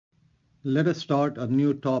Let us start a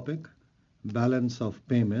new topic, balance of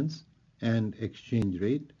payments and exchange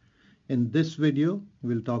rate. In this video,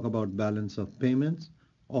 we'll talk about balance of payments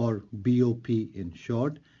or BOP in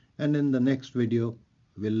short, and in the next video,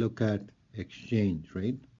 we'll look at exchange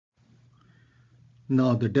rate.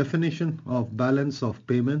 Now, the definition of balance of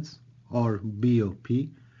payments or BOP.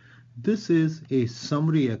 This is a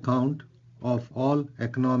summary account of all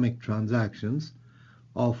economic transactions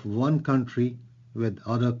of one country with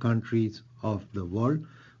other countries of the world.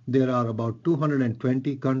 There are about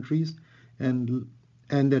 220 countries, and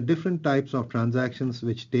there are different types of transactions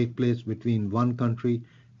which take place between one country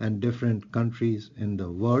and different countries in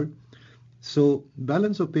the world. So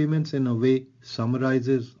balance of payments in a way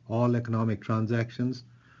summarizes all economic transactions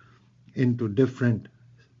into different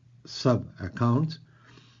sub accounts,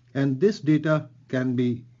 and this data can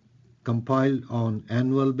be compiled on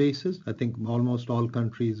annual basis. I think almost all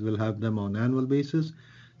countries will have them on annual basis.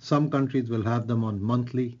 Some countries will have them on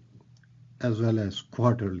monthly as well as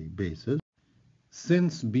quarterly basis.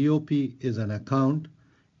 Since BOP is an account,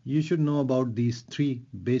 you should know about these three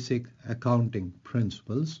basic accounting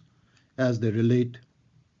principles as they relate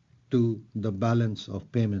to the balance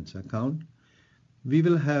of payments account. We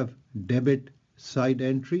will have debit side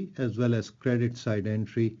entry as well as credit side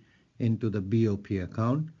entry into the BOP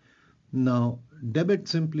account. Now, debit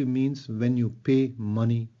simply means when you pay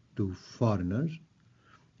money to foreigners,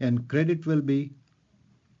 and credit will be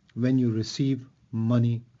when you receive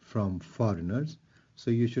money from foreigners.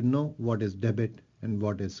 So you should know what is debit and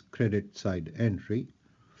what is credit side entry.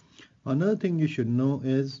 Another thing you should know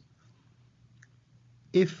is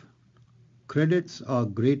if credits are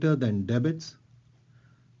greater than debits,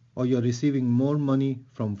 or you're receiving more money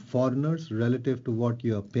from foreigners relative to what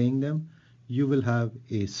you are paying them, you will have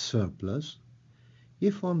a surplus.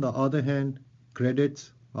 If on the other hand,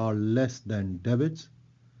 credits are less than debits,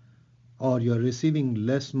 or you're receiving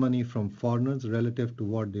less money from foreigners relative to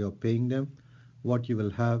what they are paying them, what you will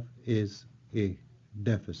have is a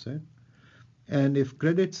deficit. And if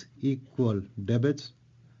credits equal debits,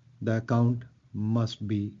 the account must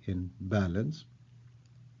be in balance.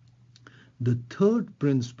 The third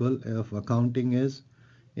principle of accounting is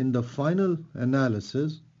in the final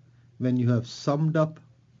analysis, when you have summed up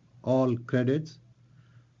all credits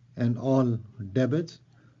and all debits,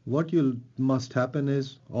 what must happen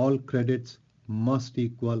is all credits must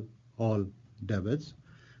equal all debits.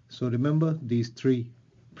 So remember these three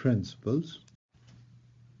principles.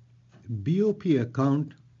 BOP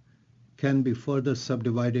account can be further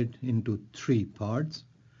subdivided into three parts.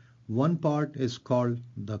 One part is called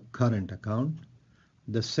the current account.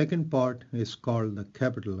 The second part is called the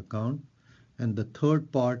capital account. And the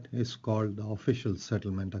third part is called the official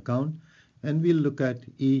settlement account. And we'll look at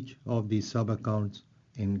each of these sub-accounts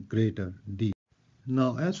in greater detail.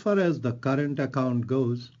 Now, as far as the current account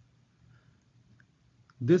goes,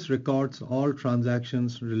 this records all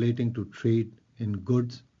transactions relating to trade in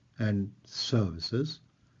goods and services.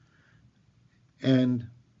 And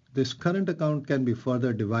this current account can be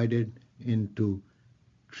further divided into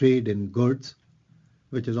trade in goods,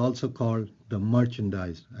 which is also called the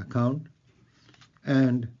merchandise account,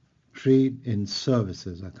 and trade in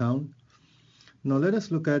services account. Now let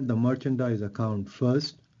us look at the merchandise account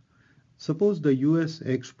first. Suppose the US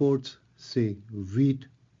exports, say, wheat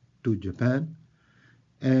to Japan,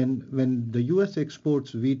 and when the US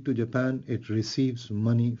exports wheat to Japan, it receives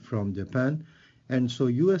money from Japan, and so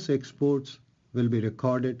US exports will be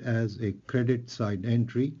recorded as a credit side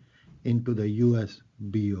entry into the US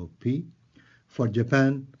BOP. For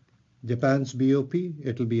Japan's BOP,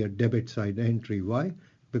 it will be a debit side entry. Why?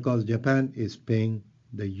 Because Japan is paying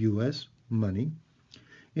the US money.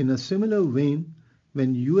 In a similar vein,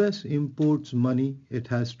 when US imports money, it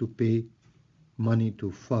has to pay money to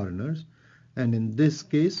foreigners. And in this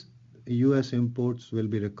case, US imports will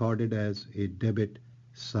be recorded as a debit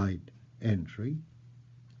side entry.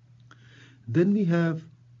 Then we have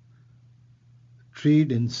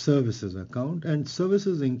trade in services account, and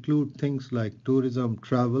services include things like tourism,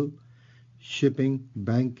 travel, shipping,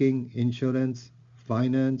 banking, insurance,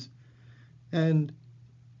 finance, and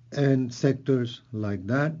sectors like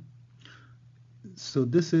that. So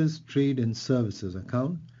this is trade in services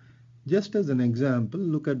account. Just as an example,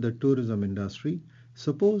 look at the tourism industry.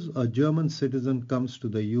 Suppose a German citizen comes to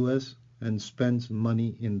the US and spends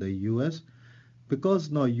money in the US. Because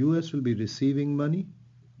now US will be receiving money,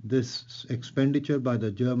 this expenditure by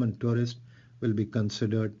the German tourist will be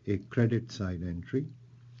considered a credit side entry.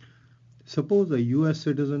 Suppose a US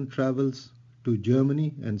citizen travels to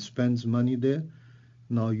Germany and spends money there.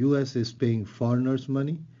 Now US is paying foreigners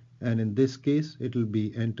money, and in this case it will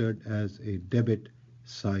be entered as a debit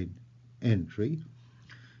side entry.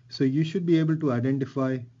 So you should be able to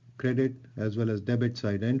identify credit as well as debit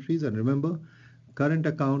side entries. And remember, current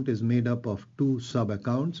account is made up of two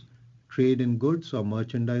sub-accounts, trade in goods or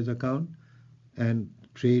merchandise account and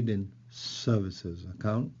trade in services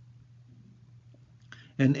account.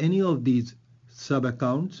 And any of these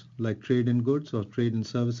sub-accounts like trade in goods or trade in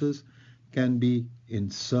services can be in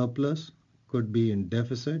surplus, could be in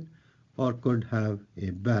deficit, or could have a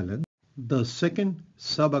balance. The second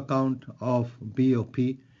sub-account of BOP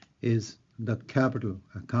is the capital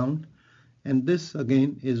account, and this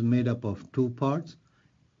again is made up of two parts,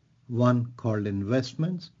 one called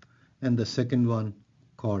investments and the second one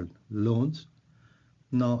called loans.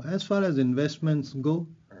 Now, as far as investments go,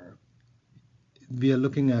 we are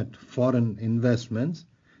looking at foreign investments,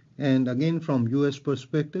 and again from US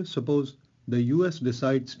perspective, suppose the US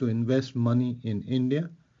decides to invest money in India.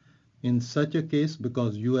 In such a case,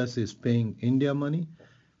 because US is paying India money,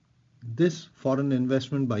 this foreign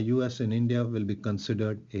investment by US in India will be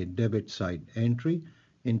considered a debit side entry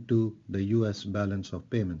into the US balance of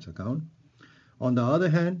payments account. On the other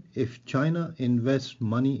hand, if China invests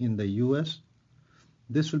money in the US,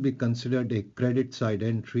 this will be considered a credit side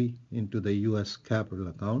entry into the US capital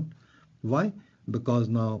account. Why? Because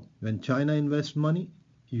now when China invests money,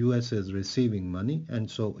 US is receiving money, and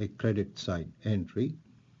so a credit side entry.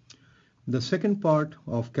 The second part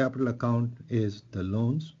of capital account is the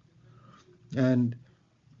loans. And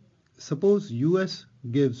suppose US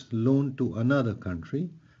gives loan to another country,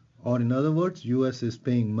 or in other words, US is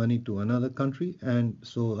paying money to another country, and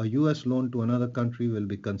so a US loan to another country will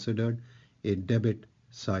be considered a debit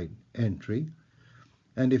side entry.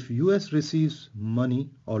 And if US receives money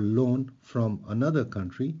or loan from another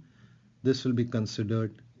country, this will be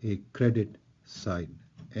considered a credit side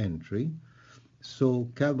entry.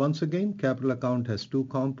 So once again, capital account has two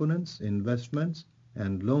components, investments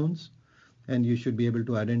and loans, and you should be able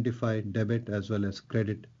to identify debit as well as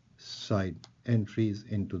credit side entries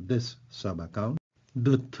into this sub-account.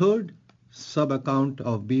 The third sub-account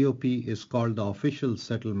of BOP is called the official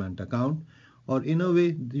settlement account, or in a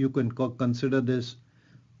way you can consider this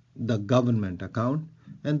the government account,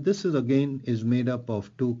 and this is again is made up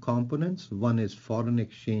of two components. One is foreign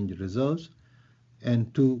exchange reserves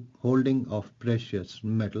and two, holding of precious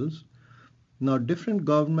metals. Now different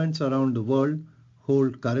governments around the world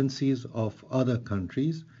hold currencies of other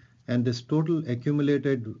countries, and this total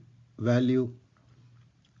accumulated value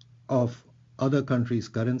of other countries'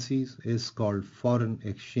 currencies is called foreign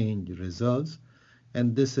exchange reserves,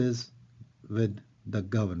 and this is with the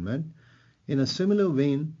government. In a similar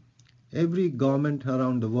vein, every government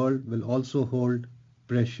around the world will also hold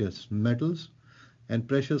precious metals, and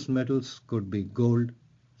precious metals could be gold,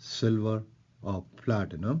 silver, or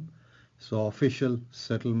platinum. So official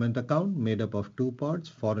settlement account made up of two parts,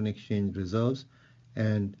 foreign exchange reserves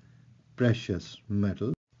and precious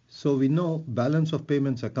metals. So we know balance of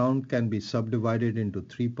payments account can be subdivided into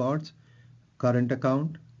three parts: current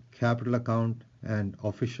account, capital account, and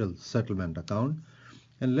official settlement account.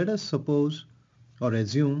 And let us suppose or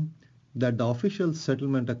assume that the official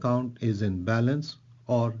settlement account is in balance,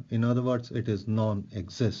 or in other words, it is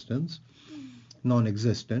non-existent.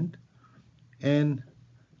 And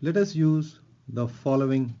let us use the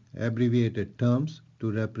following abbreviated terms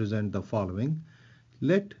to represent the following.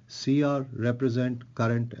 Let CR represent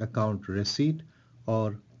current account receipt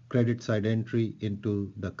or credit side entry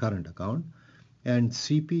into the current account, and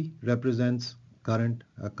CP represents current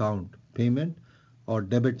account payment or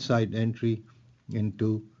debit side entry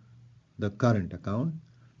into the current account.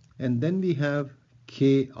 And then we have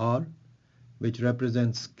KR, which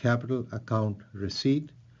represents capital account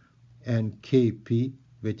receipt, and KP,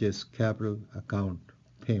 which is capital account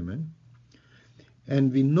payment.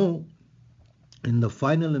 And we know in the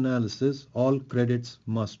final analysis, all credits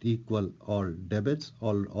must equal all debits,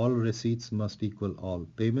 all receipts must equal all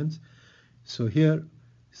payments. So here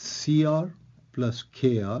CR plus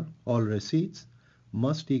KR, all receipts,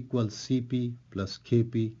 must equal CP plus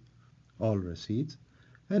KP, all receipts.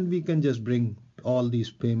 And we can just bring all these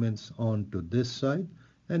payments onto this side,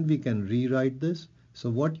 and we can rewrite this. So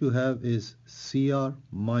what you have is CR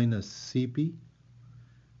minus CP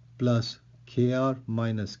plus KR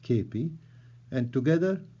minus KP, and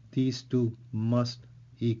together these two must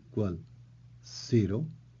equal 0.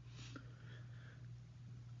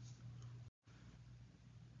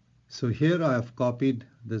 So here I have copied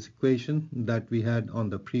this equation that we had on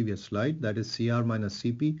the previous slide, that is CR minus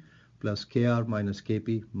CP plus KR minus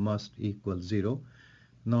KP must equal 0.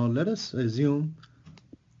 Now let us assume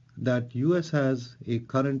that US has a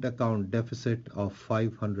current account deficit of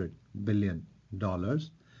 $500 billion,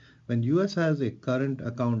 When US has a current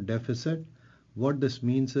account deficit, what this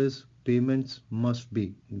means is payments must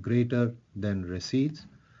be greater than receipts.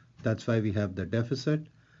 That's why we have the deficit.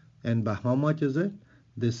 And by how much is it?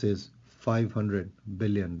 This is $500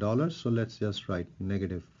 billion. So let's just write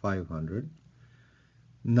negative 500.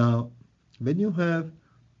 Now, when you have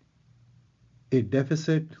a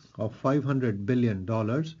deficit of $500 billion,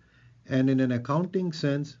 and in an accounting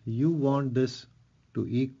sense, you want this to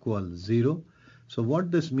equal 0. So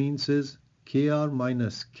what this means is KR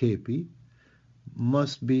minus KP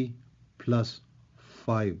must be plus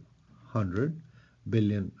 $500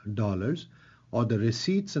 billion, or the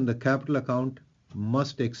receipts in the capital account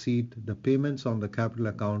must exceed the payments on the capital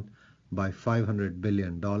account by $500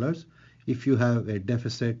 billion if you have a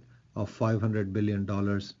deficit of $500 billion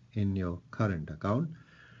in your current account.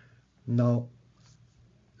 Now,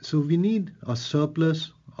 so we need a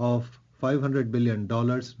surplus of $500 billion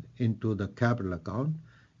into the capital account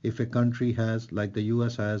if a country has, like the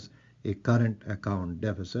US has, a current account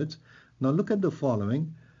deficits. Now look at the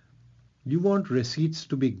following. You want receipts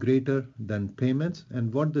to be greater than payments,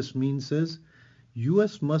 and what this means is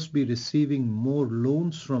US must be receiving more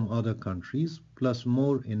loans from other countries plus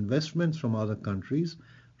more investments from other countries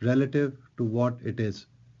relative to what it is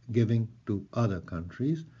giving to other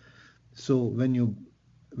countries. So when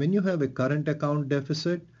you have a current account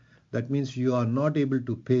deficit, that means you are not able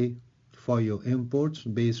to pay for your imports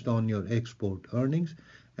based on your export earnings,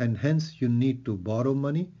 and hence you need to borrow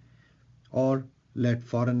money or let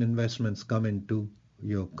foreign investments come into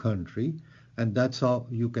your country, and that's how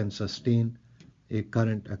you can sustain a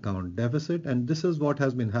current account deficit. And this is what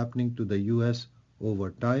has been happening to the US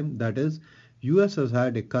over time. That is, US has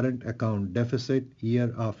had a current account deficit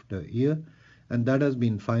year after year, and that has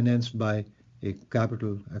been financed by a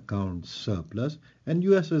capital account surplus. And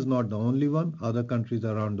US is not the only one. Other countries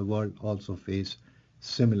around the world also face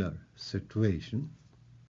similar situation.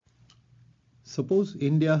 Suppose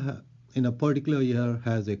India in a particular year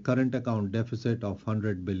has a current account deficit of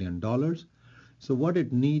 $100 billion. So what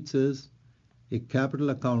it needs is a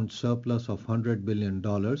capital account surplus of $100 billion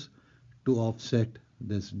to offset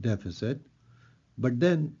this deficit. But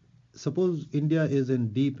then suppose India is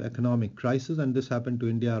in deep economic crisis, and this happened to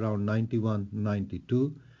India around 91,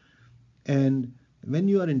 92. And when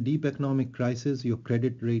you are in deep economic crisis, your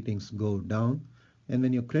credit ratings go down. And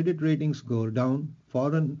when your credit ratings go down,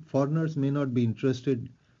 foreigners may not be interested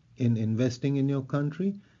in investing in your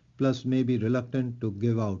country, plus may be reluctant to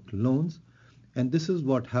give out loans. And this is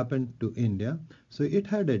what happened to India. So it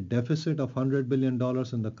had a deficit of $100 billion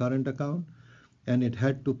in the current account, and it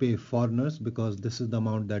had to pay foreigners because this is the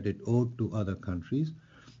amount that it owed to other countries.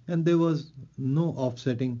 And there was no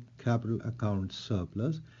offsetting capital account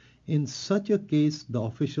surplus. In such a case, the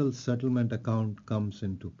official settlement account comes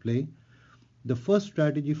into play. The first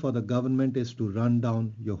strategy for the government is to run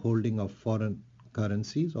down your holding of foreign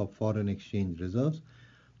currencies or foreign exchange reserves.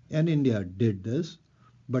 And India did this.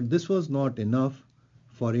 But this was not enough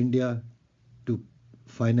for India to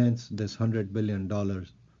finance this $100 billion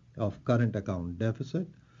of current account deficit.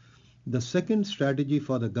 The second strategy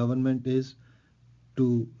for the government is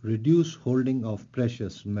to reduce holding of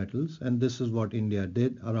precious metals, and this is what India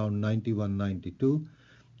did around 91, 92.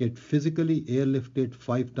 It physically airlifted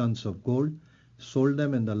 5 tons of gold, sold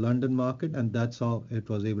them in the London market, and that's how it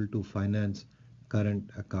was able to finance current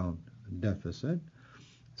account deficit.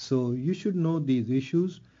 So you should know these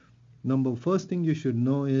issues. First thing you should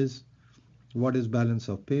know is what is balance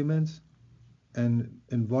of payments and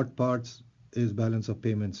in what parts is balance of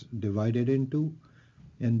payments divided into,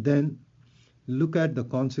 and then look at the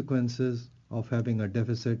consequences of having a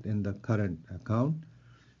deficit in the current account.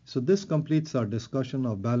 So this completes our discussion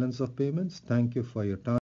of balance of payments. Thank you for your time.